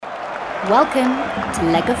Welcome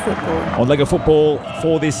to Leg of Football. On Leg of Football,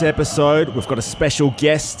 for this episode, we've got a special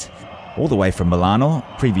guest all the way from Milano,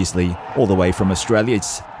 previously all the way from Australia.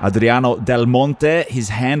 It's Adriano Del Monte. His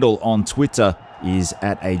handle on Twitter is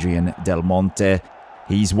at Adrian Del Monte.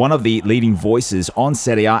 He's one of the leading voices on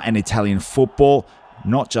Serie A and Italian football,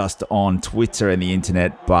 not just on Twitter and the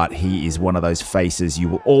internet, but he is one of those faces you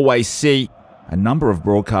will always see. A number of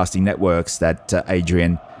broadcasting networks that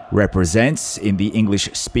Adrian represents in the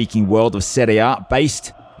English-speaking world of Serie A,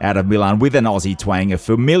 based out of Milan with an Aussie twang, a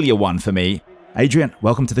familiar one for me. Adrian,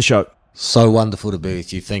 welcome to the show. So wonderful to be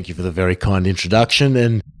with you. Thank you for the very kind introduction,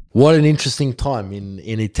 and what an interesting time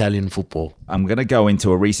in Italian football. I'm going to go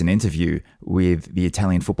into a recent interview with the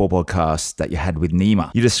Italian football podcast that you had with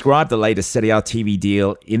Nima. You described the latest Serie A TV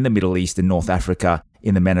deal in the Middle East and North Africa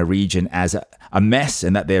in the MENA region as a mess,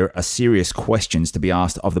 and that there are serious questions to be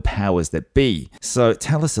asked of the powers that be. So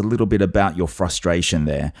tell us a little bit about your frustration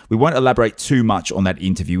there. We won't elaborate too much on that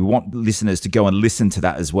interview. We want listeners to go and listen to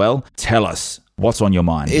that as well. Tell us, what's on your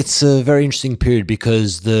mind? It's a very interesting period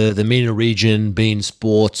because the MENA region, being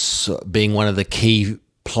sports, being one of the key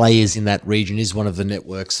players in that region, is one of the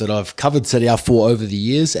networks that I've covered Serie A for over the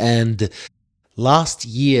years. And last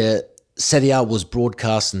year, Serie A was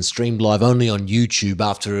broadcast and streamed live only on YouTube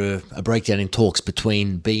after a breakdown in talks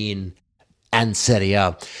between beIN and Serie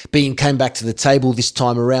A. beIN came back to the table this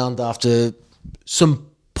time around after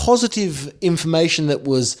some positive information that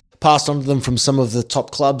was passed on to them from some of the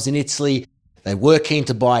top clubs in Italy. They were keen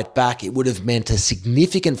to buy it back. It would have meant a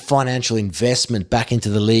significant financial investment back into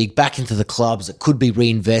the league, back into the clubs that could be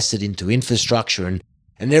reinvested into infrastructure and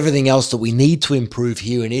everything else that we need to improve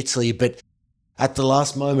here in Italy. But at the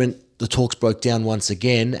last moment, the talks broke down once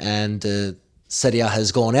again, and Serie A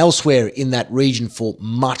has gone elsewhere in that region for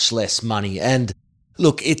much less money. And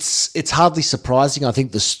look, it's hardly surprising. I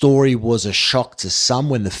think the story was a shock to some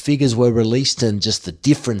when the figures were released and just the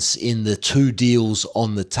difference in the two deals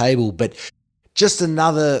on the table. But just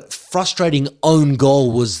another frustrating own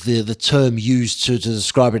goal was the term used to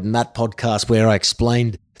describe it in that podcast, where I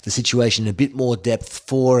explained the situation in a bit more depth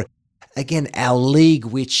for, again, our league,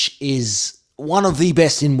 which is one of the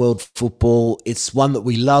best in world football. It's one that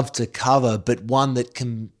we love to cover, but one that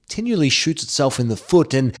continually shoots itself in the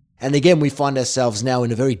foot. And again, we find ourselves now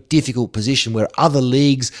in a very difficult position where other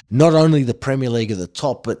leagues, not only the Premier League at the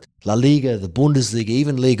top, but La Liga, the Bundesliga,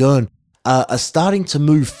 even Ligue 1, are starting to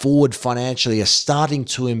move forward financially, are starting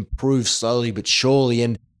to improve slowly but surely.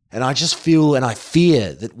 And I just feel and I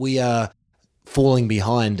fear that we are falling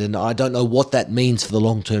behind, and I don't know what that means for the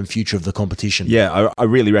long-term future of the competition. Yeah, I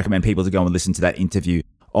really recommend people to go and listen to that interview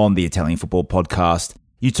on the Italian Football Podcast.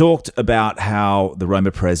 You talked about how the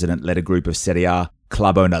Roma president led a group of Serie A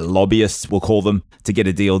club owner lobbyists, we'll call them, to get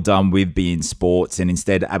a deal done with beIN Sports, and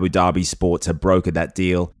instead Abu Dhabi Sports have brokered that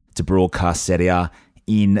deal to broadcast Serie A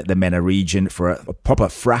in the MENA region for a proper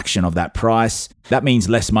fraction of that price. That means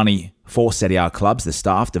less money for Serie A clubs, the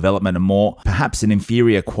staff, development and more. Perhaps an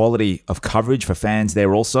inferior quality of coverage for fans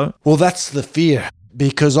there also? Well, that's the fear,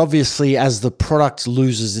 because obviously as the product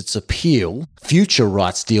loses its appeal, future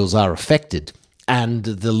rights deals are affected. And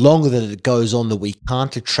the longer that it goes on that we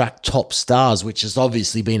can't attract top stars, which has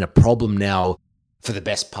obviously been a problem now for the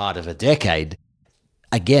best part of a decade,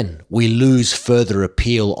 again, we lose further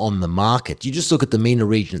appeal on the market. You just look at the MENA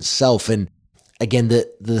region itself, and again,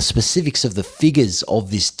 the specifics of the figures of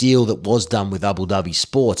this deal that was done with Abu Dhabi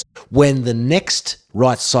Sports. When the next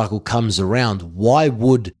rights cycle comes around, why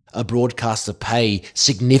would a broadcaster pay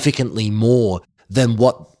significantly more than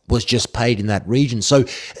what was just paid in that region? So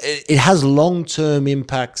it has long-term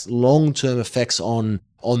impacts, long-term effects on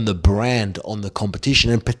the brand, on the competition,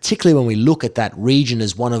 and particularly when we look at that region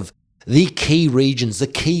as one of the key regions, the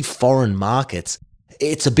key foreign markets.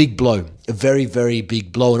 It's a big blow, a very, very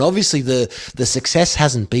big blow. And obviously the success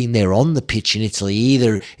hasn't been there on the pitch in Italy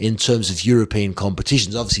either in terms of European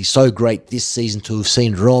competitions. Obviously so great this season to have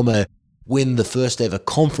seen Roma win the first ever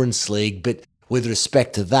Conference League. But with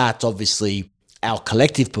respect to that, obviously our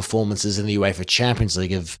collective performances in the UEFA Champions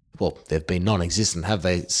League they've been non-existent, have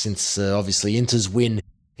they? Since obviously Inter's win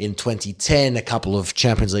in 2010, a couple of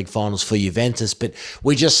Champions League finals for Juventus, but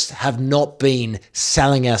we just have not been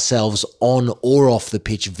selling ourselves on or off the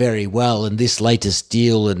pitch very well. And this latest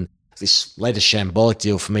deal and this latest shambolic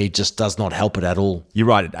deal for me just does not help it at all. You're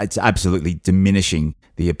right. It's absolutely diminishing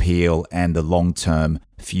the appeal and the long-term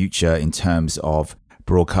future in terms of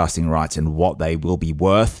broadcasting rights and what they will be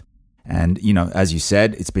worth. And, you know, as you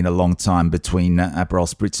said, it's been a long time between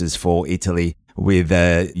Aperol Spritzers for Italy with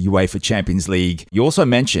UEFA Champions League. You also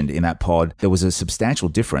mentioned in that pod there was a substantial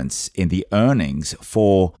difference in the earnings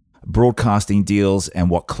for broadcasting deals and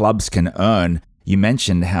what clubs can earn you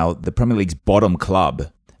mentioned how the Premier League's bottom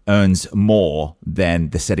club earns more than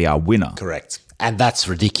the Serie A winner. Correct. And that's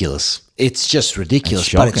ridiculous. It's just ridiculous.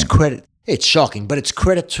 It's but it's shocking. credit. It's shocking, but it's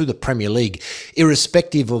credit to the Premier League,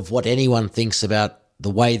 irrespective of what anyone thinks about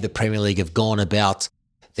the way the Premier League have gone about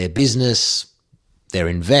their business, their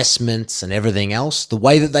investments and everything else, the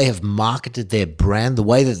way that they have marketed their brand, the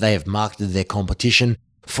way that they have marketed their competition,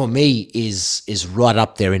 for me is right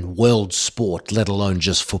up there in world sport, let alone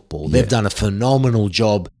just football. They've done a phenomenal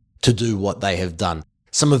job to do what they have done.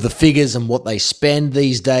 Some of the figures and what they spend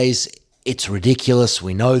these days, it's ridiculous.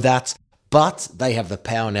 We know that, but they have the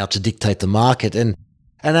power now to dictate the market. And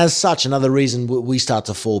as such, another reason we start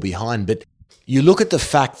to fall behind. But you look at the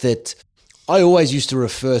fact that I always used to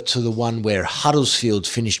refer to the one where Huddersfield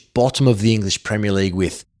finished bottom of the English Premier League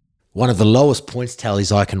with one of the lowest points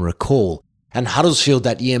tallies I can recall. And Huddersfield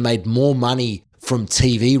that year made more money from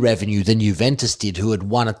TV revenue than Juventus did, who had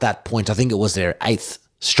won at that point, I think it was their 8th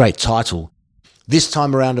straight title. This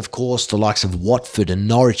time around, of course, the likes of Watford and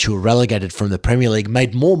Norwich, who were relegated from the Premier League,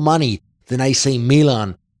 made more money than AC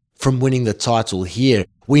Milan from winning the title here.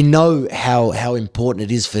 We know how important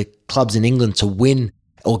it is for clubs in England to win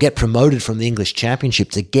or get promoted from the English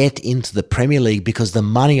Championship to get into the Premier League because the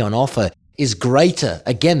money on offer is greater,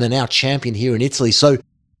 again, than our champion here in Italy. So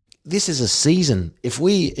this is a season. If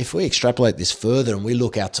we extrapolate this further and we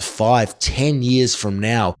look out to 5-10 years from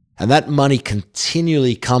now, and that money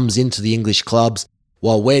continually comes into the English clubs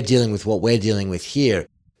while we're dealing with what we're dealing with here,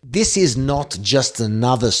 this is not just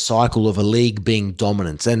another cycle of a league being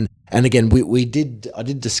dominant. And again, I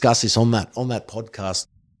did discuss this on that podcast.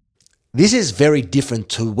 This is very different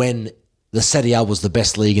to when the Serie A was the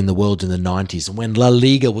best league in the world in the 90s, and when La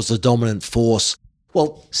Liga was the dominant force.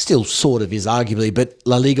 Well, still sort of is arguably, but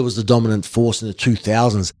La Liga was the dominant force in the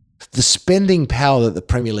 2000s. The spending power that the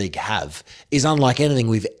Premier League have is unlike anything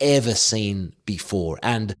we've ever seen before.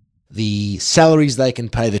 And the salaries they can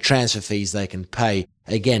pay, the transfer fees they can pay,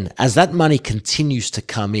 again, as that money continues to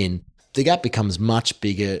come in, the gap becomes much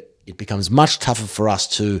bigger. It becomes much tougher for us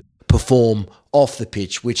to perform off the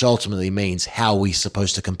pitch, which ultimately means how we're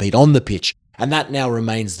supposed to compete on the pitch. And that now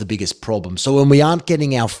remains the biggest problem. So when we aren't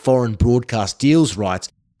getting our foreign broadcast deals right,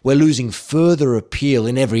 we're losing further appeal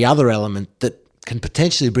in every other element that can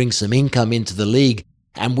potentially bring some income into the league.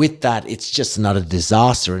 And with that, it's just another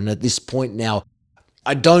disaster. And at this point now,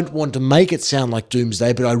 I don't want to make it sound like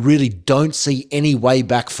doomsday, but I really don't see any way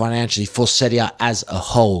back financially for Serie A as a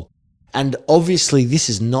whole. And obviously, this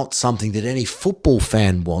is not something that any football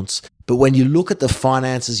fan wants. But when you look at the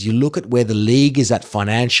finances, you look at where the league is at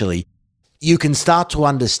financially, you can start to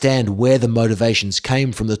understand where the motivations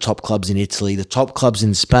came from the top clubs in Italy, the top clubs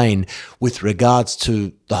in Spain, with regards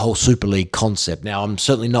to the whole Super League concept. Now, I'm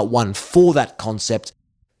certainly not one for that concept,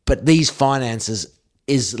 but these finances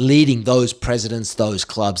is leading those presidents, those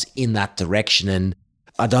clubs in that direction. And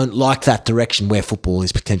I don't like that direction where football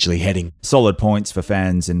is potentially heading. Solid points for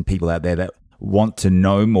fans and people out there that want to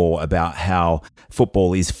know more about how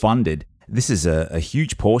football is funded. This is a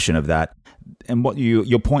huge portion of that. And what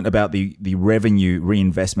your point about the revenue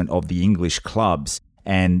reinvestment of the English clubs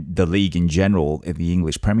and the league in general, the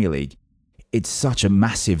English Premier League, it's such a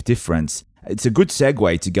massive difference. It's a good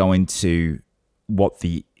segue to go into what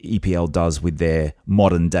the EPL does with their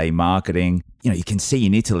modern day marketing. You know, you can see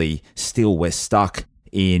in Italy still we're stuck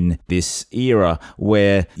in this era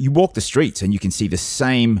where you walk the streets and you can see the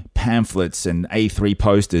same pamphlets and A3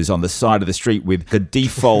 posters on the side of the street with the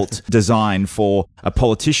default design for a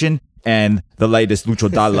politician and the latest Lucio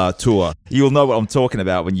Dalla tour. You'll know what I'm talking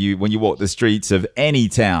about when you walk the streets of any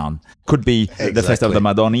town. Could be the Festa of the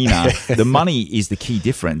Madonnina. The money is the key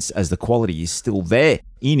difference, as the quality is still there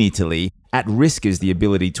in Italy. At risk is the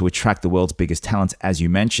ability to attract the world's biggest talents, as you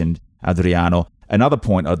mentioned, Adriano. Another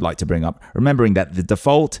point I'd like to bring up, remembering that the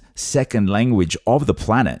default second language of the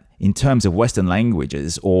planet in terms of Western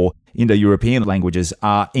languages or Indo-European languages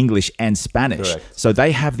are English and Spanish. Correct. So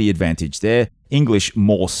they have the advantage there. English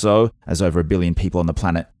more so, as over 1 billion people on the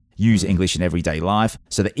planet use English in everyday life.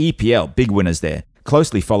 So the EPL, big winners there.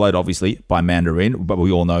 Closely followed, obviously, by Mandarin, but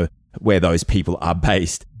we all know where those people are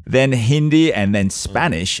based. Then Hindi, and then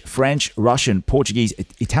Spanish, French, Russian, Portuguese.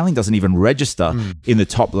 Italian doesn't even register in the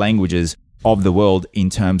top languages of the world in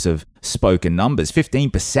terms of spoken numbers.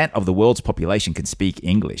 15% of the world's population can speak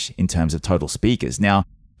English in terms of total speakers. Now,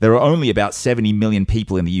 there are only about 70 million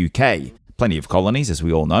people in the UK. Plenty of colonies, as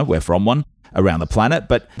we all know. We're from one around the planet.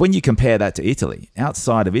 But when you compare that to Italy,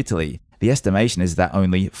 outside of Italy, the estimation is that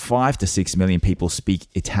only 5 to 6 million people speak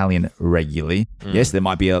Italian regularly. Yes, there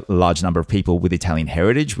might be a large number of people with Italian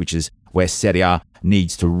heritage, which is where Serie A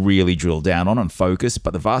needs to really drill down on and focus,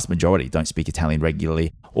 but the vast majority don't speak Italian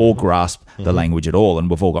regularly or grasp the language at all. And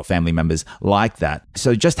we've all got family members like that.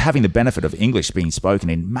 So just having the benefit of English being spoken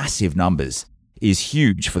in massive numbers is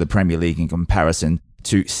huge for the Premier League in comparison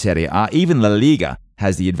to Serie A. Even La Liga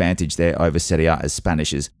has the advantage there over Serie A, as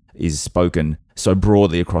Spanish is spoken so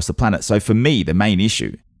broadly across the planet. So for me, the main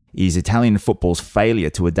issue is Italian football's failure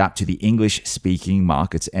to adapt to the English-speaking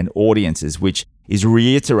markets and audiences, which is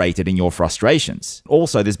reiterated in your frustrations.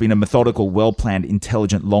 Also, there's been a methodical, well-planned,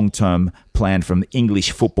 intelligent, long-term plan from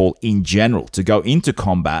English football in general to go into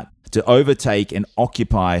combat, to overtake and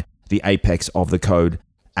occupy the apex of the code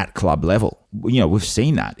at club level. We've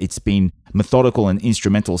seen that. It's been methodical and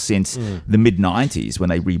instrumental since the mid-90s when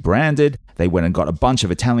they rebranded. They went and got a bunch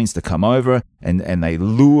of Italians to come over and they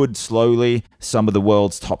lured slowly some of the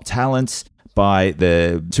world's top talents. By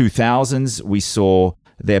the 2000s, we saw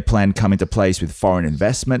their plan come into place with foreign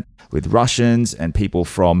investment, with Russians and people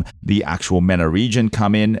from the actual MENA region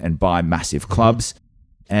come in and buy massive clubs.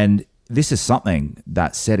 And this is something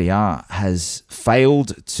that Serie A has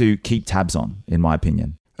failed to keep tabs on, in my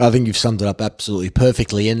opinion. I think you've summed it up absolutely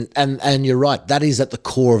perfectly. And you're right. That is at the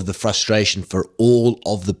core of the frustration for all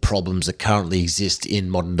of the problems that currently exist in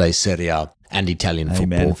modern day Serie A and Italian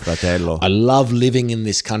Amen, football. fratello. I love living in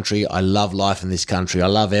this country. I love life in this country. I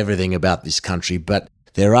love everything about this country. But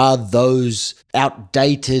there are those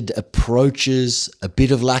outdated approaches, a bit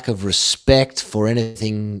of lack of respect for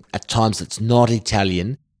anything at times that's not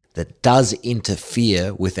Italian, that does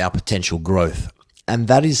interfere with our potential growth. And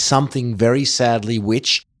that is something very sadly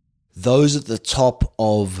which those at the top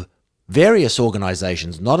of various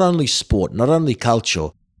organizations, not only sport, not only culture,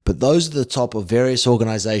 but those at the top of various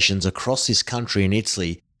organizations across this country in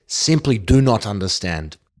Italy simply do not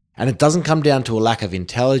understand. And it doesn't come down to a lack of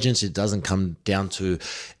intelligence. It doesn't come down to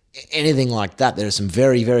anything like that. There are some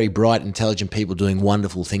very, very bright, intelligent people doing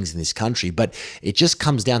wonderful things in this country, but it just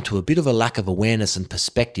comes down to a bit of a lack of awareness and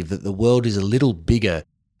perspective that the world is a little bigger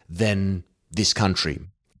than this country.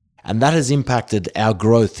 And that has impacted our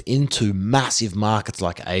growth into massive markets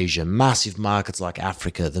like Asia, massive markets like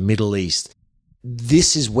Africa, the Middle East.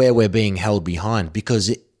 This is where we're being held behind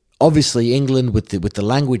because obviously England, with the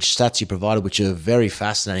language stats you provided, which are very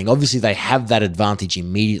fascinating, obviously they have that advantage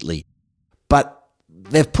immediately. But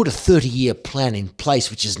they've put a 30-year plan in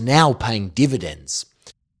place, which is now paying dividends.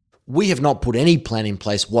 We have not put any plan in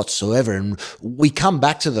place whatsoever. And we come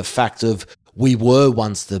back to the fact of we were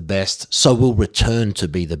once the best, so we'll return to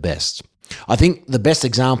be the best. I think the best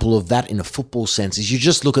example of that in a football sense is you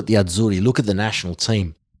just look at the Azzurri, look at the national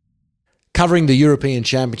team. Covering the European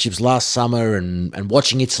Championships last summer and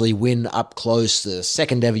watching Italy win up close, the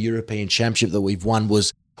second ever European Championship that we've won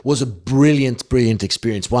was a brilliant, brilliant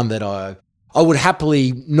experience, one that I would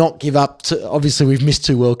happily not give up to. Obviously, we've missed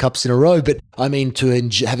 2 World Cups in a row, but I mean, to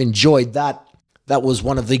have enjoyed that was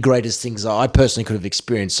one of the greatest things I personally could have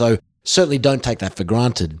experienced. So certainly don't take that for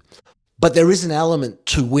granted. But there is an element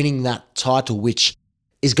to winning that title which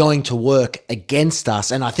is going to work against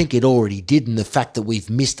us, and I think it already did in the fact that we've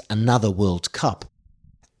missed another World Cup.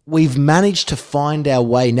 We've managed to find our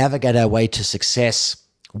way, navigate our way to success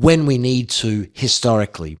when we need to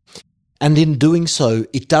historically. And in doing so,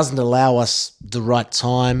 it doesn't allow us the right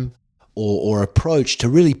time or approach to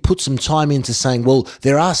really put some time into saying, well,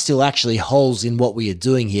 there are still actually holes in what we are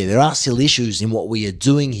doing here. There are still issues in what we are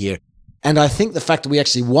doing here. And I think the fact that we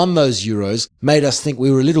actually won those Euros made us think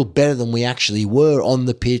we were a little better than we actually were on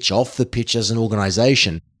the pitch, off the pitch as an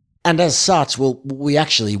organisation. And as such, well, we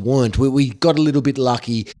actually weren't. We got a little bit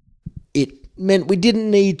lucky. It meant we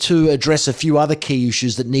didn't need to address a few other key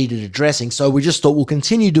issues that needed addressing. So we just thought we'll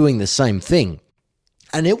continue doing the same thing.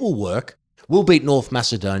 And it will work. We'll beat North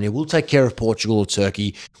Macedonia. We'll take care of Portugal or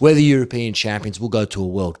Turkey. We're the European champions. We'll go to a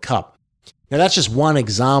World Cup. Now, that's just one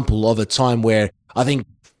example of a time where I think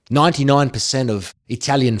 99% of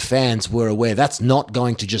Italian fans were aware that's not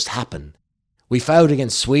going to just happen. We failed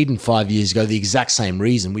against Sweden 5 years ago, the exact same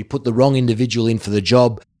reason. We put the wrong individual in for the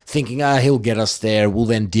job, thinking, he'll get us there, we'll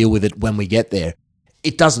then deal with it when we get there.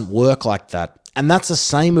 It doesn't work like that. And that's the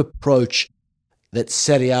same approach that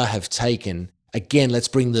Serie A have taken. Again, let's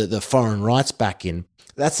bring the foreign rights back in.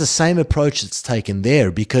 That's the same approach that's taken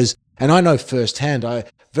there because, and I know firsthand, I'm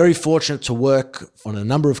very fortunate to work on a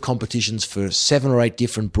number of competitions for 7 or 8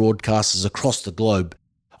 different broadcasters across the globe.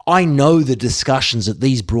 I know the discussions that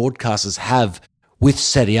these broadcasters have with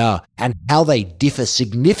Serie A and how they differ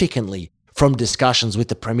significantly from discussions with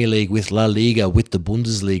the Premier League, with La Liga, with the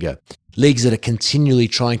Bundesliga, leagues that are continually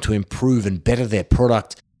trying to improve and better their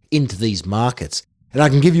product into these markets. And I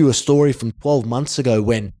can give you a story from 12 months ago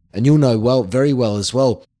when, and you'll know very well as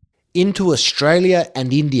well, into Australia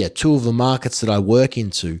and India, 2 of the markets that I work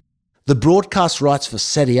into, The broadcast rights for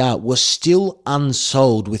Serie A were still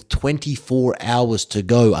unsold with 24 hours to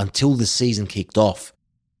go until the season kicked off.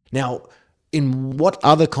 Now, in what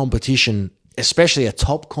other competition, especially a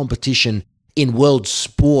top competition in world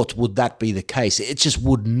sport, would that be the case? It just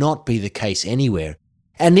would not be the case anywhere.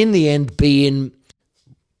 And in the end,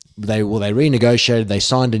 they renegotiated, they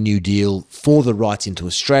signed a new deal for the rights into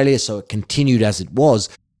Australia, so it continued as it was.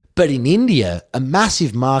 But in India, a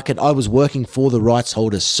massive market, I was working for the rights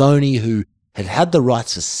holder, Sony, who had the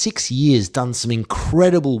rights for 6 years, done some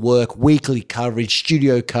incredible work, weekly coverage,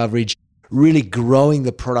 studio coverage, really growing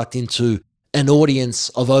the product into an audience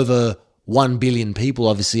of over 1 billion people,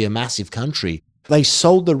 obviously a massive country. They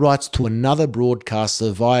sold the rights to another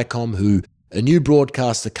broadcaster, Viacom, a new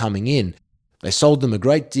broadcaster coming in. They sold them a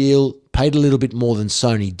great deal, paid a little bit more than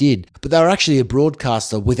Sony did, but they were actually a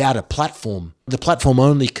broadcaster without a platform. The platform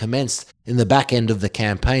only commenced in the back end of the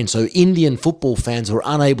campaign, so Indian football fans were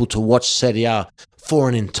unable to watch Serie A for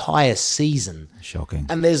an entire season. Shocking.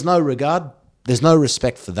 And there's no regard, there's no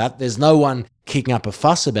respect for that. There's no one kicking up a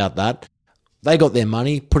fuss about that. They got their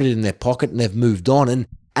money, put it in their pocket, and they've moved on.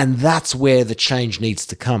 And that's where the change needs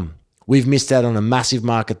to come. We've missed out on a massive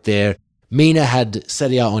market there. Mina had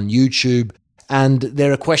Serie A on YouTube, and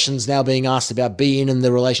there are questions now being asked about beIN and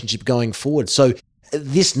the relationship going forward. So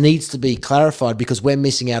this needs to be clarified because we're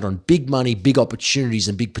missing out on big money, big opportunities,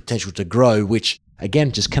 and big potential to grow, which,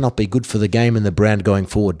 again, just cannot be good for the game and the brand going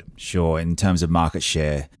forward. Sure, in terms of market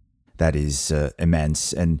share, that is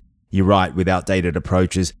immense. And you're right, with outdated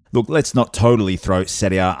approaches. Look, let's not totally throw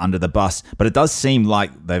Serie A under the bus, but it does seem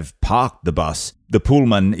like they've parked the bus. The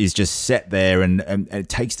Pullman is just set there and it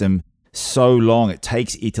takes them so long. It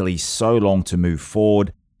takes Italy so long to move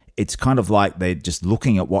forward. It's kind of like they're just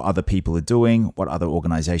looking at what other people are doing, what other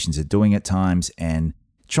organizations are doing at times, and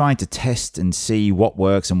trying to test and see what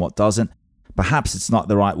works and what doesn't. Perhaps it's not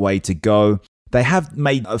the right way to go. They have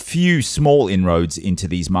made a few small inroads into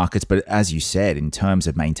these markets, but as you said, in terms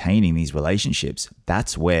of maintaining these relationships,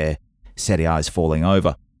 that's where Serie A is falling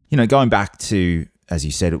over. You know, going back to, as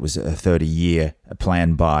you said, it was a 30-year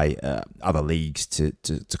plan by other leagues to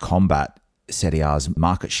combat Serie A's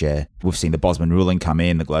market share. We've seen the Bosman ruling come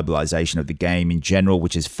in, the globalization of the game in general,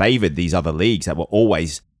 which has favored these other leagues that were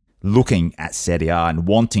always looking at Serie A and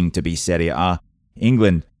wanting to be Serie A.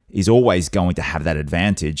 England is always going to have that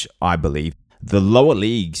advantage, I believe. The lower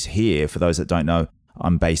leagues here, for those that don't know,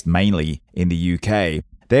 I'm based mainly in the UK.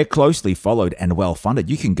 They're closely followed and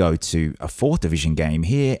well-funded. You can go to a 4th division game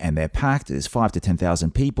here and they're packed. There's 5,000 to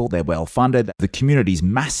 10,000 people. They're well-funded. The community's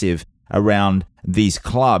massive around these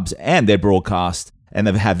clubs and they're broadcast and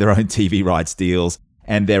they have their own TV rights deals.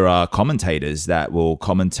 And there are commentators that will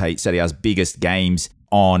commentate Serie A's biggest games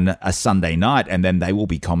on a Sunday night and then they will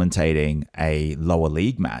be commentating a lower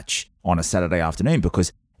league match on a Saturday afternoon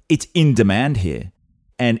because it's in demand here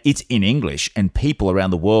and it's in English and people around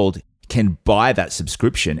the world can buy that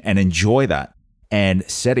subscription and enjoy that. And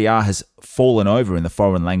Serie A has fallen over in the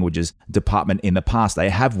foreign languages department in the past. They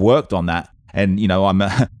have worked on that. And, you know, I'm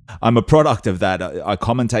a product of that. I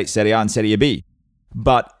commentate Serie A and Serie B.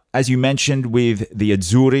 But as you mentioned with the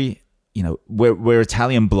Azzurri, you know, we're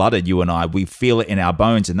Italian-blooded, you and I. We feel it in our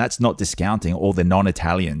bones. And that's not discounting all the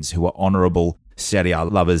non-Italians who are honorable Serie A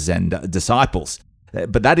lovers and disciples.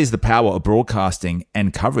 But that is the power of broadcasting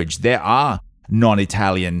and coverage. There are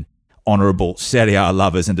non-Italian honorable Serie A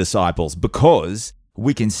lovers and disciples because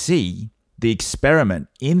we can see the experiment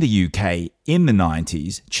in the UK in the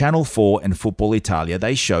 90s. Channel 4 and Football Italia,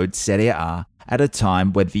 they showed Serie A at a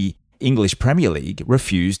time where the English Premier League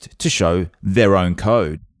refused to show their own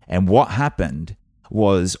code. And what happened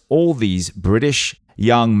was all these British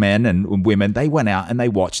young men and women, they went out and they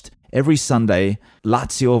watched every Sunday,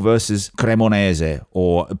 Lazio versus Cremonese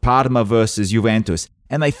or Parma versus Juventus.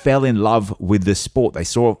 And they fell in love with the sport. They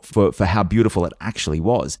saw it for how beautiful it actually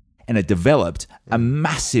was. And it developed a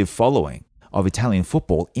massive following of Italian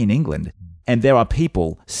football in England. And there are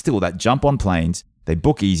people still that jump on planes, they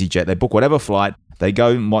book EasyJet, they book whatever flight, they go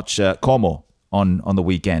and watch Como on the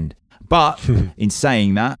weekend. But in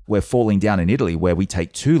saying that, we're falling down in Italy where we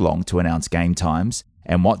take too long to announce game times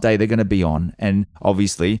and what day they're going to be on. And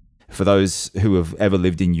obviously, for those who have ever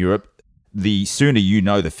lived in Europe, the sooner you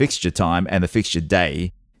know the fixture time and the fixture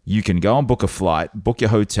day, you can go and book a flight, book your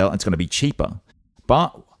hotel, and it's going to be cheaper.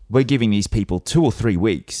 But we're giving these people 2 or 3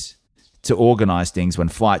 weeks to organize things when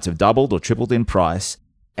flights have doubled or tripled in price,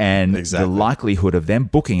 and the likelihood of them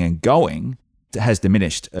booking and going has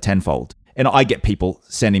diminished tenfold. And I get people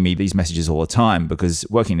sending me these messages all the time because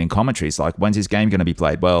working in commentary, it's like, when's this game going to be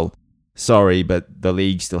played? Well, sorry, but the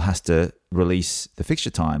league still has to release the fixture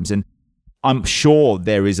times. And I'm sure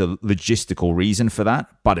there is a logistical reason for that,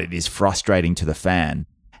 but it is frustrating to the fan.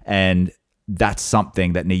 And that's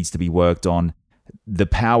something that needs to be worked on. The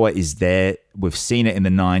power is there. We've seen it in the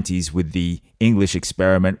 90s with the English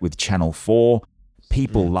experiment with Channel 4.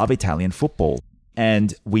 People love Italian football.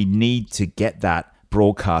 And we need to get that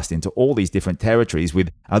broadcast into all these different territories with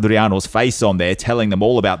Adriano's face on there telling them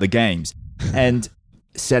all about the games. And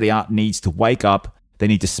Serie A needs to wake up. They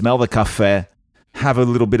need to smell the cafe, have a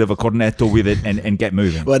little bit of a cornetto with it and get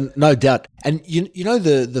moving. Well, no doubt. And you know,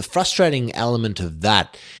 the frustrating element of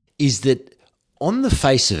that is that on the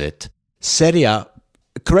face of it, Serie A,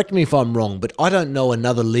 correct me if I'm wrong, but I don't know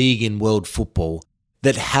another league in world football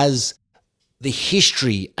that has the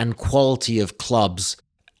history and quality of clubs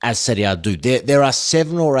as Serie A do. There are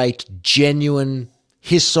 7 or 8 genuine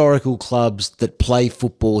historical clubs that play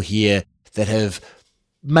football here that have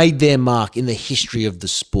made their mark in the history of the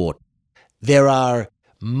sport. There are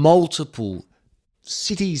multiple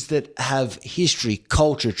cities that have history,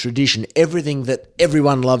 culture, tradition, everything that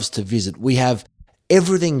everyone loves to visit. We have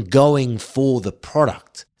everything going for the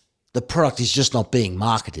product. The product is just not being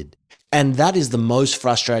marketed. And that is the most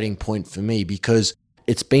frustrating point for me, because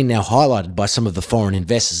it's been now highlighted by some of the foreign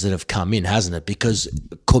investors that have come in, hasn't it? Because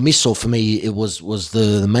Commisso, for me, it was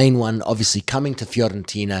the main one, obviously coming to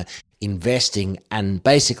Fiorentina, investing and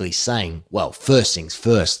basically saying, well, first things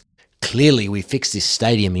first, clearly we fix this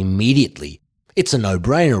stadium immediately. It's a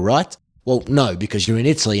no-brainer, right? Well, no, because you're in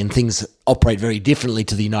Italy and things operate very differently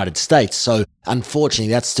to the United States. So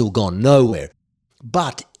unfortunately, that's still gone nowhere.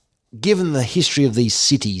 But given the history of these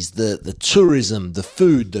cities, the tourism, the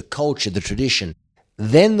food, the culture, the tradition,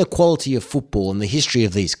 then the quality of football and the history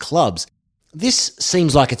of these clubs, this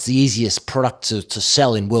seems like it's the easiest product to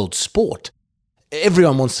sell in world sport.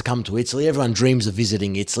 Everyone wants to come to Italy. Everyone dreams of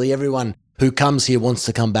visiting Italy. Everyone who comes here wants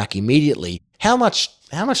to come back immediately. How much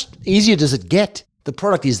easier does it get? The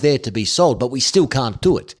product is there to be sold, but we still can't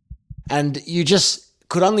do it. And you just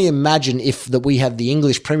could only imagine if that we had the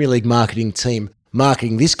English Premier League marketing team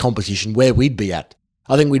marketing this competition, where we'd be at.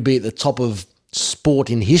 I think we'd be at the top of sport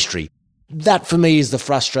in history. That, for me, is the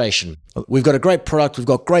frustration. We've got a great product. We've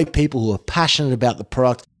got great people who are passionate about the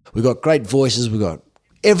product. We've got great voices. We've got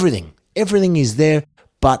everything. Everything is there,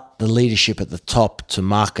 but the leadership at the top to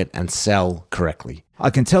market and sell correctly. I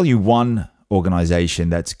can tell you one organization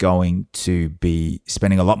that's going to be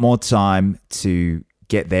spending a lot more time to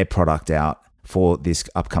get their product out for this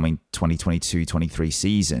upcoming 2022-23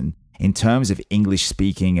 season in terms of English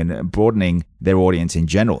speaking and broadening their audience in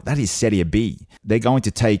general. That is Serie B. They're going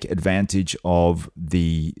to take advantage of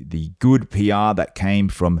the good PR that came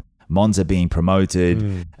from Monte being promoted,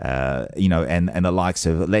 and the likes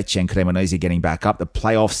of Lecce and Cremonese getting back up, the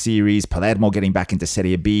playoff series, Palermo getting back into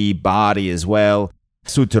Serie B, Bari as well,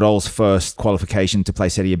 Südtirol's first qualification to play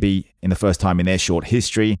Serie B in the first time in their short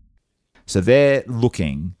history. So they're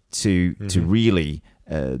looking to really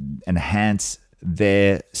enhance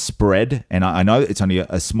their spread. And I know it's only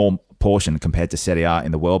a small portion compared to Serie A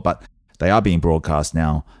in the world, but they are being broadcast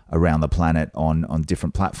now around the planet on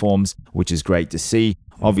different platforms, which is great to see.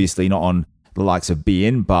 Obviously not on the likes of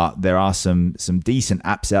beIN, but there are some decent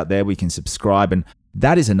apps out there we can subscribe. And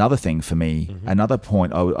that is another thing for me. Another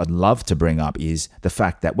point I'd love to bring up is the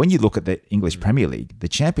fact that when you look at the English Premier League, the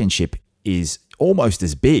Championship is almost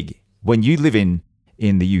as big. When you live in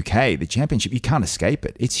the UK, the Championship, you can't escape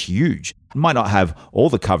it. It's huge. It might not have all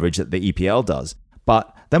the coverage that the EPL does,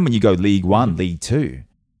 but then when you go League One, League Two,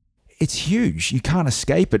 it's huge. You can't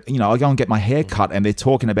escape it. I go and get my hair cut and they're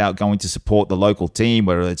talking about going to support the local team,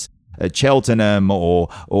 whether it's Cheltenham or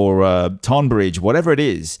Tonbridge, whatever it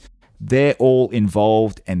is. They're all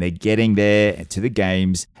involved and they're getting there to the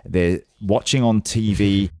games. They're watching on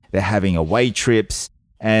TV. They're having away trips.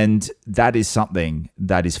 And that is something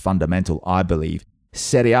that is fundamental, I believe.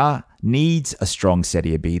 Serie A needs a strong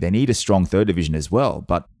Serie B. They need a strong third division as well.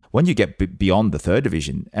 But when you get beyond the third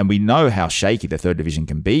division, and we know how shaky the third division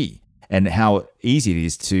can be and how easy it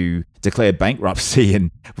is to declare bankruptcy,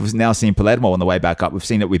 and we've now seen Palermo on the way back up. We've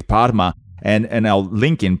seen it with Parma. And I'll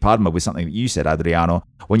link in Parma with something that you said, Adriano,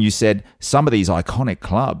 when you said some of these iconic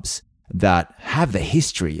clubs that have the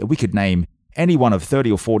history. We could name any one of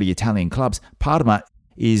 30 or 40 Italian clubs. Parma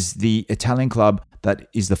is the Italian club that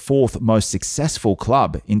is the 4th most successful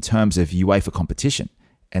club in terms of UEFA competition.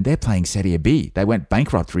 And they're playing Serie B. They went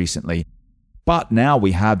bankrupt recently. But now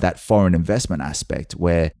we have that foreign investment aspect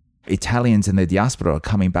where Italians and the diaspora are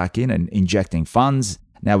coming back in and injecting funds.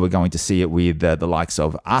 Now we're going to see it with the likes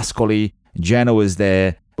of Ascoli, Genoa's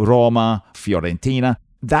there, Roma, Fiorentina.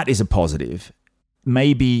 That is a positive.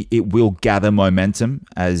 Maybe it will gather momentum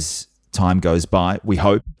as time goes by, we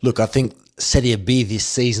hope. Look, I think Serie B this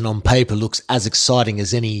season on paper looks as exciting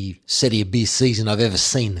as any Serie B season I've ever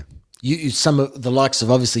seen. Some of the likes of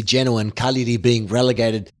obviously Genoa and Cagliari being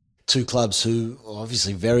relegated, two clubs who are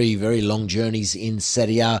obviously very, very long journeys in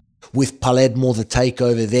Serie A, with Palermo the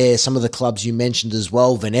takeover there. Some of the clubs you mentioned as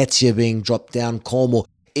well, Venezia being dropped down, Como.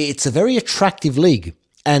 It's a very attractive league.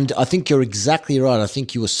 And I think you're exactly right. I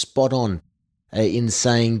think you were spot on in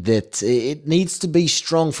saying that it needs to be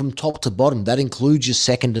strong from top to bottom. That includes your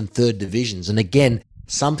second and third divisions. And again,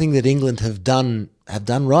 something that England have done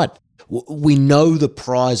right. We know the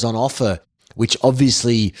prize on offer, which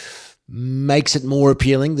obviously makes it more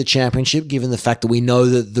appealing, the championship, given the fact that we know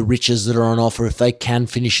that the riches that are on offer, if they can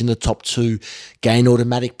finish in the top two, gain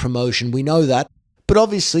automatic promotion. We know that. But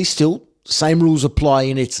obviously still, same rules apply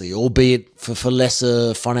in Italy, albeit for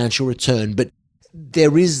lesser financial return. But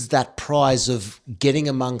there is that prize of getting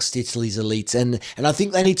amongst Italy's elites. And I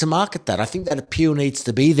think they need to market that. I think that appeal needs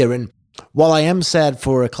to be there. And while I am sad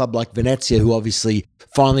for a club like Venezia, who obviously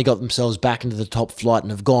finally got themselves back into the top flight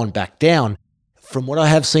and have gone back down, from what I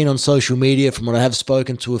have seen on social media, from what I have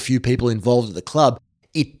spoken to a few people involved at the club,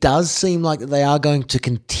 it does seem like they are going to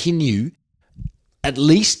continue, at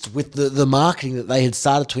least with the marketing that they had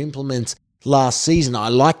started to implement last season. I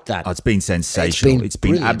like that. Oh, it's been sensational. It's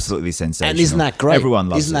been absolutely sensational. And isn't that great? Everyone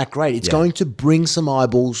loves it. Isn't that great? It's going to bring some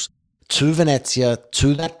eyeballs to Venezia,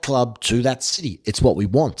 to that club, to that city. It's what we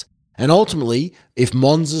want. And ultimately, if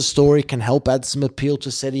Monza's story can help add some appeal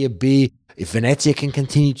to Serie B, if Venezia can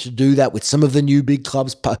continue to do that with some of the new big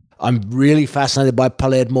clubs, I'm really fascinated by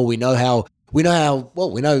Palermo. We know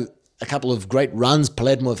a couple of great runs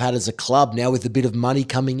Palermo have had as a club. Now with a bit of money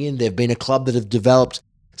coming in, they've been a club that have developed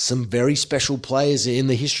some very special players in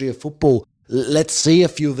the history of football. Let's see a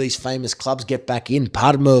few of these famous clubs get back in.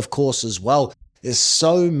 Parma, of course, as well. There's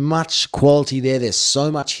so much quality there. There's so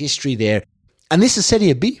much history there. And this is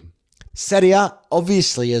Serie B. Serie A,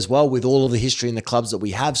 obviously, as well, with all of the history in the clubs that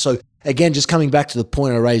we have. So, again, just coming back to the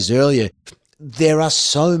point I raised earlier, there are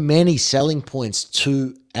so many selling points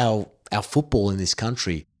to our football in this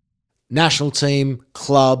country. National team,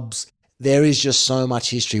 clubs, there is just so much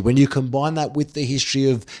history. When you combine that with the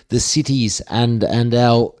history of the cities and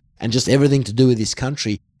just everything to do with this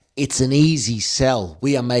country, it's an easy sell.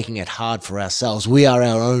 We are making it hard for ourselves. We are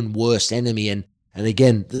our own worst enemy. And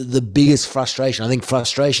again, the biggest frustration, I think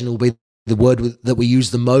frustration will be the word that we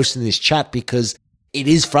use the most in this chat, because it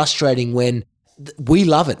is frustrating when we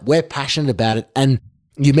love it. We're passionate about it. And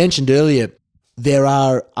you mentioned earlier, there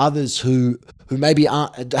are others who maybe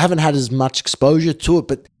haven't had as much exposure to it,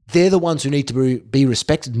 but they're the ones who need to be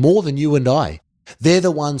respected more than you and I. They're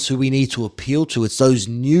the ones who we need to appeal to. It's those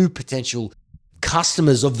new potential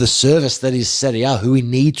customers of the service that is Serie A who we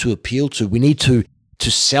need to appeal to. We need to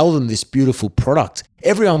sell them this beautiful product.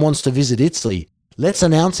 Everyone wants to visit Italy. Let's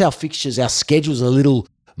announce our fixtures, our schedules a little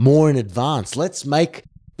more in advance. Let's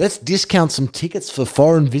discount some tickets for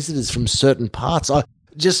foreign visitors from certain parts.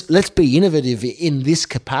 Let's be innovative in this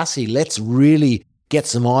capacity. Let's really get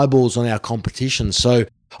some eyeballs on our competition. So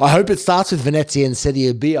I hope it starts with Venezia and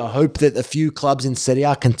Serie B. I hope that a few clubs in Serie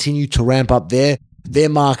A continue to ramp up their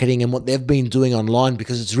marketing and what they've been doing online,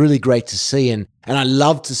 because it's really great to see. And I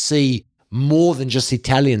love to see more than just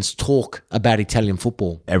Italians talk about Italian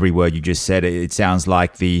football. Every word you just said, it sounds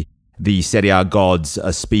like the Serie A gods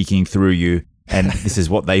are speaking through you, and this is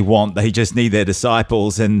what they want. They just need their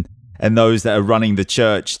disciples and those that are running the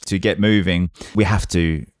church to get moving. We have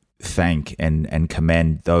to thank and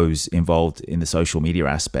commend those involved in the social media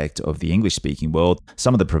aspect of the English-speaking world.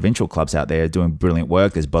 Some of the provincial clubs out there are doing brilliant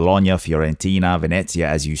work. There's Bologna, Fiorentina, Venezia,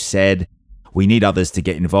 as you said. We need others to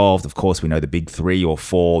get involved. Of course, we know the big 3 or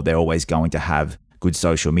 4, they're always going to have good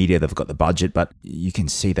social media. They've got the budget, but you can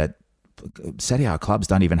see that Serie A clubs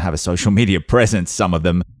don't even have a social media presence, some of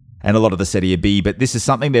them, and a lot of the Serie B. But this is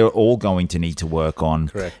something they're all going to need to work on.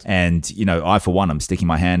 Correct. And, I, for one, I'm sticking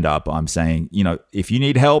my hand up. I'm saying, if you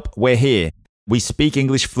need help, we're here. We speak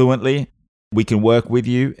English fluently. We can work with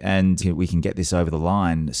you, and we can get this over the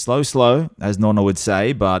line. Slow, as Nonna would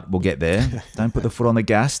say, but we'll get there. Don't put the foot on the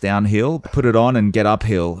gas downhill. Put it on and get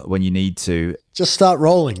uphill when you need to. Just start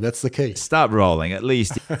rolling. That's the key. Start rolling, at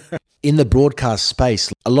least. In the broadcast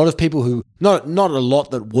space, a lot of people who, not a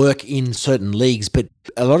lot that work in certain leagues, but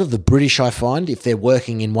a lot of the British, I find, if they're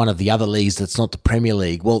working in one of the other leagues that's not the Premier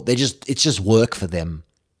League, well, it's just work for them.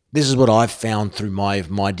 This is what I've found through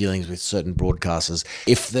my dealings with certain broadcasters.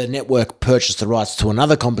 If the network purchased the rights to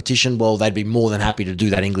another competition, well, they'd be more than happy to do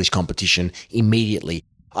that English competition immediately.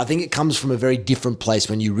 I think it comes from a very different place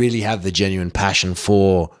when you really have the genuine passion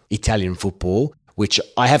for Italian football, which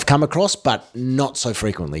I have come across, but not so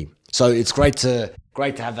frequently. So it's great to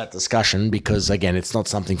great to have that discussion because, again, it's not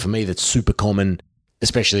something for me that's super common,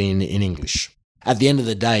 especially in English. At the end of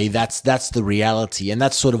the day, that's the reality. And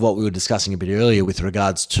that's sort of what we were discussing a bit earlier with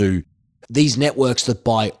regards to these networks that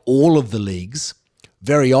buy all of the leagues.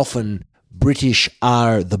 Very often, British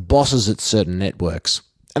are the bosses at certain networks.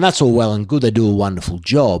 And that's all well and good. They do a wonderful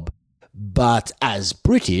job. But as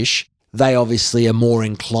British, they obviously are more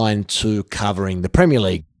inclined to covering the Premier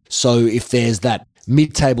League. So if there's that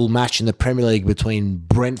mid-table match in the Premier League between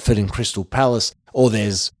Brentford and Crystal Palace, or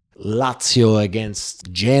there's Lazio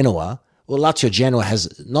against Genoa, well, Lazio Genoa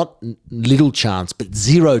has not little chance, but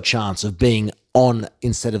zero chance of being on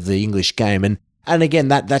instead of the English game. And again,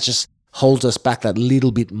 that just holds us back that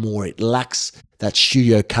little bit more. It lacks that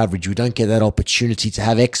studio coverage. We don't get that opportunity to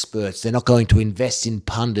have experts. They're not going to invest in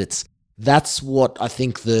pundits. That's what I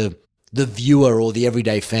think the viewer or the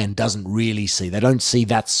everyday fan doesn't really see. They don't see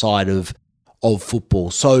that side of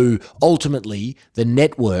football. So ultimately, the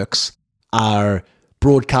networks are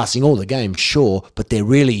broadcasting all the games, sure, but they're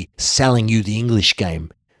really selling you the English game.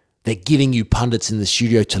 They're giving you pundits in the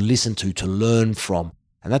studio to listen to learn from.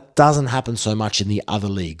 And that doesn't happen so much in the other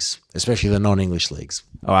leagues, especially the non-English leagues.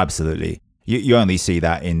 Oh, absolutely. You only see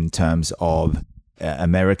that in terms of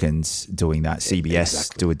Americans doing that.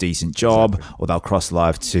 CBS do a decent job, or they'll cross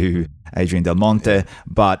live to Adriano Del Monte,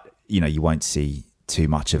 but you won't see too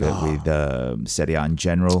much of it with Serie A in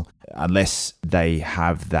general, unless they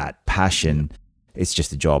have that passion. It's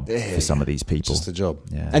just a job for some of these people. It's just a job.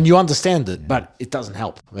 Yeah. And you understand it, but it doesn't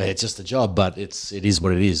help. It's just a job, but it is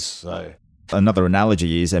what it is. So another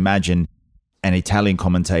analogy is imagine an Italian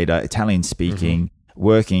commentator, Italian speaking,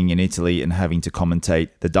 working in Italy and having to commentate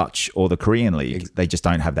the Dutch or the Korean league. They just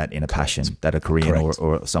don't have that inner passion that a Korean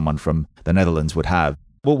or someone from the Netherlands would have.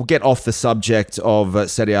 We'll get off the subject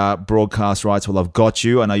of Serie A broadcast rights. Well, I've got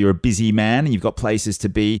you. I know you're a busy man and you've got places to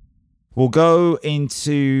be. We'll go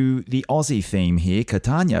into the Aussie theme here.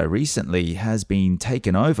 Catania recently has been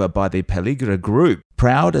taken over by the Pelligra Group.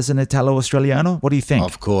 Proud as an Italo-Australiano? What do you think?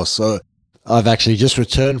 Of course. So I've actually just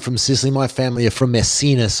returned from Sicily. My family are from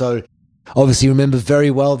Messina, so obviously remember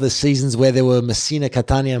very well the seasons where there were Messina,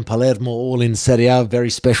 Catania and Palermo all in Serie A. Very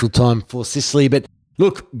special time for Sicily. But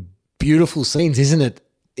look, beautiful scenes, isn't it?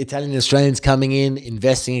 Italian Australians coming in,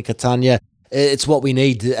 investing in Catania. It's what we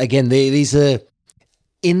need. Again, these are...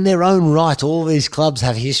 in their own right, all these clubs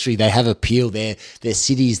have history. They have appeal. Their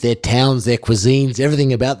cities, their towns, their cuisines,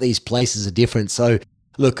 everything about these places are different. So,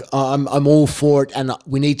 look, I'm all for it, and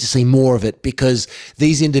we need to see more of it because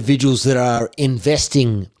these individuals that are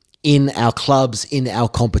investing in our clubs, in our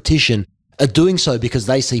competition, are doing so because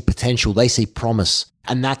they see potential, they see promise,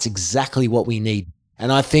 and that's exactly what we need.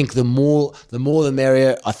 And I think the more the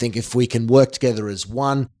merrier. I think if we can work together as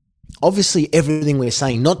one, obviously everything we're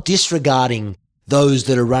saying, not disregarding those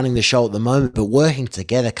that are running the show at the moment, but working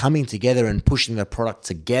together, coming together and pushing the product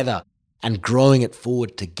together and growing it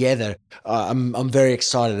forward together. I'm very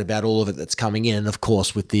excited about all of it that's coming in. And of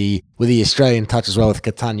course, with the Australian touch as well with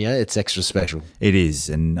Catania, it's extra special. It is.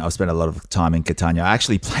 And I've spent a lot of time in Catania. I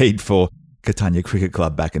actually played for Catania Cricket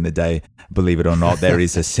Club back in the day. Believe it or not, there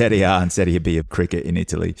is a Serie A and Serie B of cricket in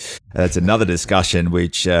Italy. That's another discussion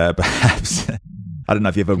which perhaps... I don't know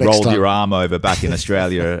if you've ever rolled your arm over back in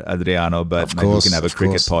Australia, Adriano, but maybe we can have a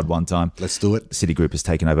cricket pod one time. Let's do it. Citigroup has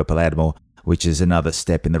taken over Palermo, which is another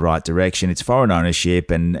step in the right direction. It's foreign ownership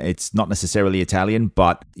and it's not necessarily Italian,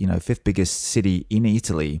 but, fifth biggest city in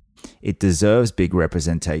Italy. It deserves big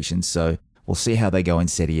representation. So we'll see how they go in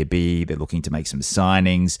Serie B. They're looking to make some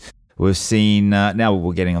signings. We've seen, now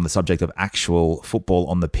we're getting on the subject of actual football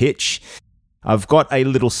on the pitch. I've got a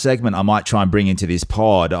little segment I might try and bring into this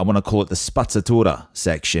pod. I want to call it the spazzatura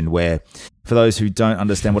section, where for those who don't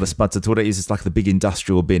understand what a spazzatura is, it's like the big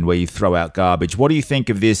industrial bin where you throw out garbage. What do you think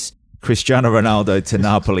of this Cristiano Ronaldo to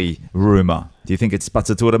Napoli rumour? Do you think it's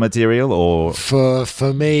spazzatura material or?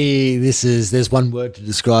 For me, there's one word to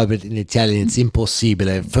describe it in Italian. It's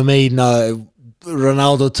impossibile. For me, no.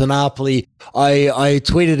 Ronaldo to Napoli. I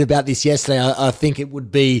tweeted about this yesterday. I think it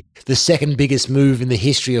would be the second biggest move in the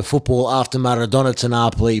history of football after Maradona to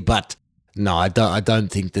Napoli. But no, I don't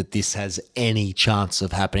think that this has any chance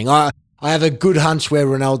of happening. I have a good hunch where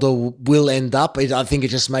Ronaldo will end up. I think it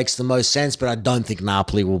just makes the most sense, but I don't think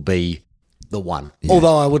Napoli will be the one. Yeah.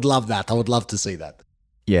 Although I would love that. I would love to see that.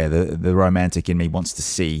 Yeah, the romantic in me wants to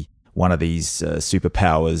see one of these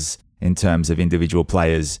superpowers in terms of individual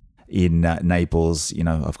players in Naples.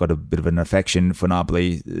 I've got a bit of an affection for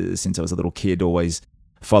Napoli since I was a little kid, always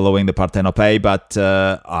following the Partenopei, but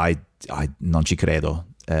I non ci credo,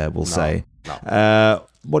 we'll say. No.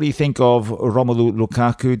 What do you think of Romelu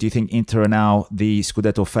Lukaku? Do you think Inter are now the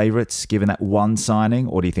Scudetto favourites, given that one signing?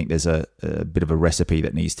 Or do you think there's a bit of a recipe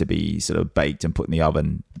that needs to be sort of baked and put in the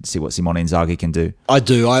oven, see what Simone Inzaghi can do? I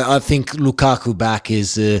do. I think Lukaku back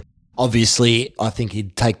is... obviously, I think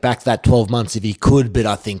he'd take back that 12 months if he could, but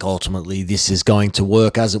I think ultimately this is going to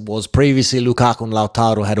work as it was previously. Lukaku and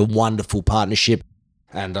Lautaro had a wonderful partnership.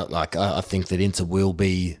 And I think that Inter will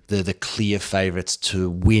be the clear favourites to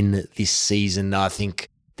win this season. I think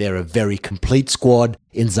they're a very complete squad.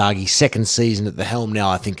 Inzaghi's second season at the helm now.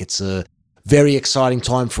 I think it's a very exciting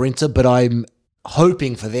time for Inter, but I'm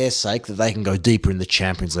hoping for their sake that they can go deeper in the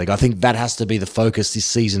Champions League. I think that has to be the focus this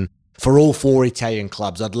season for all four Italian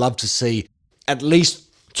clubs. I'd love to see at least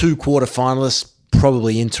 2 quarterfinalists,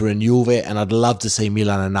 probably Inter and Juve, and I'd love to see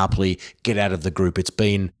Milan and Napoli get out of the group.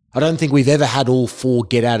 I don't think we've ever had all 4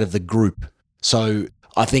 get out of the group. So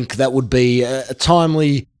I think that would be a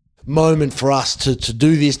timely moment for us to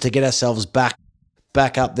do this, to get ourselves back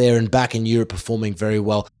up there and back in Europe performing very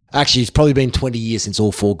well. Actually, it's probably been 20 years since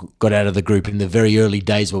all 4 got out of the group in the very early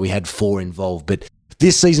days where we had 4 involved. But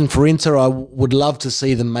this season for Inter, I would love to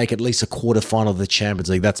see them make at least a quarterfinal of the Champions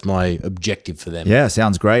League. That's my objective for them. Yeah,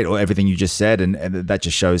 sounds great. Or everything you just said, and that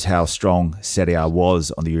just shows how strong Serie A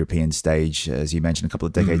was on the European stage, as you mentioned a couple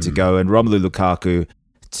of decades ago. And Romelu Lukaku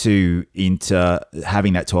to Inter,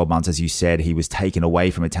 having that 12 months, as you said, he was taken away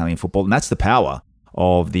from Italian football, and that's the power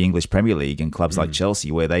of the English Premier League and clubs like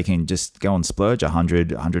Chelsea, where they can just go and splurge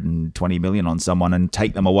 100, 120 million on someone and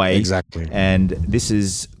take them away. Exactly. And this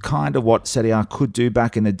is kind of what Serie A could do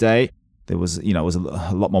back in the day. There was, it was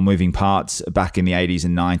a lot more moving parts back in the 80s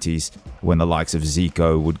and 90s when the likes of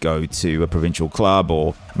Zico would go to a provincial club,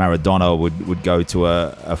 or Maradona would go to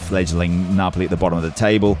a fledgling Napoli at the bottom of the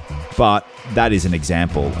table. But that is an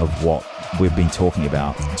example of what we've been talking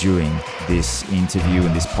about during this interview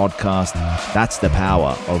and this podcast. That's the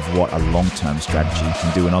power of what a long-term strategy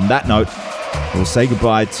can do. And on that note, we'll say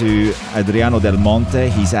goodbye to Adriano Del Monte.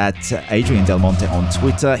 He's at Adrian Del Monte on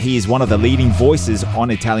Twitter. He is one of the leading voices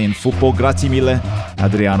on Italian football. Grazie mille,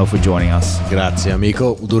 Adriano, for joining us. Grazie,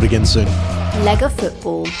 amico. We'll do it again soon. Lega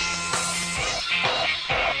Football.